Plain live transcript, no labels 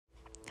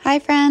Hi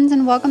friends,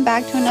 and welcome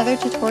back to another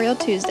Tutorial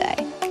Tuesday.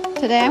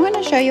 Today I'm going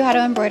to show you how to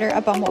embroider a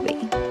bumblebee.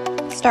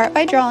 Start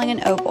by drawing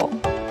an oval.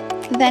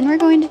 Then we're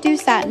going to do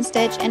satin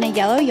stitch in a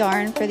yellow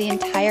yarn for the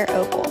entire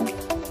oval.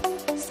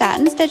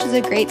 Satin stitch is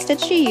a great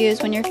stitch to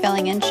use when you're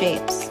filling in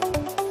shapes.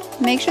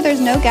 Make sure there's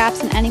no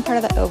gaps in any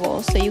part of the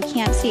oval so you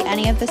can't see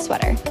any of the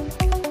sweater.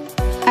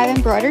 I've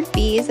embroidered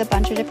bees a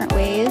bunch of different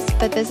ways,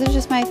 but this is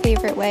just my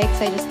favorite way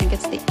because I just think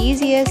it's the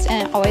easiest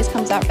and it always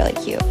comes out really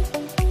cute.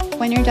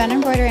 When you're done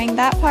embroidering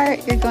that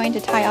part, you're going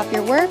to tie off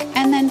your work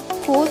and then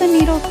pull the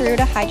needle through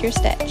to hide your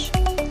stitch.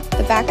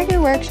 The back of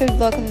your work should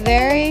look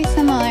very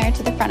similar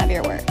to the front of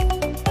your work.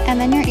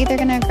 And then you're either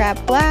going to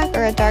grab black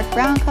or a dark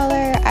brown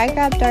color. I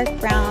grabbed dark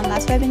brown,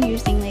 that's what I've been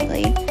using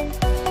lately.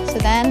 So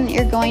then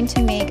you're going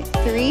to make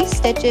 3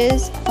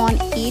 stitches on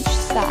each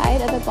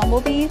side of the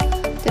bumblebee,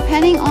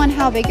 depending on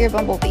how big your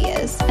bumblebee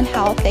is and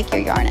how thick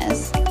your yarn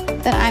is.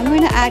 Then I'm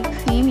going to add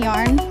cream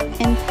yarn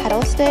in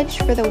petal stitch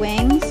for the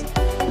wings.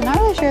 I'm not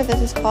really sure if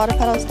this is called a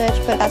petal stitch,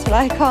 but that's what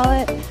I call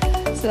it.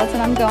 So that's what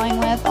I'm going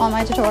with on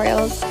my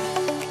tutorials.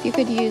 You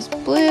could use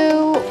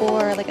blue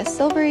or like a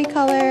silvery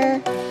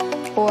color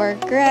or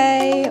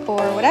gray or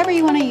whatever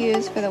you want to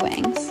use for the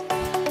wings.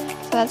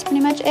 So that's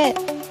pretty much it.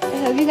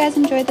 I hope you guys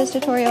enjoyed this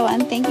tutorial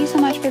and thank you so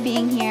much for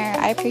being here.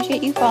 I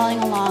appreciate you following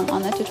along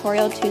on the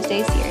Tutorial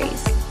Tuesday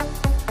series.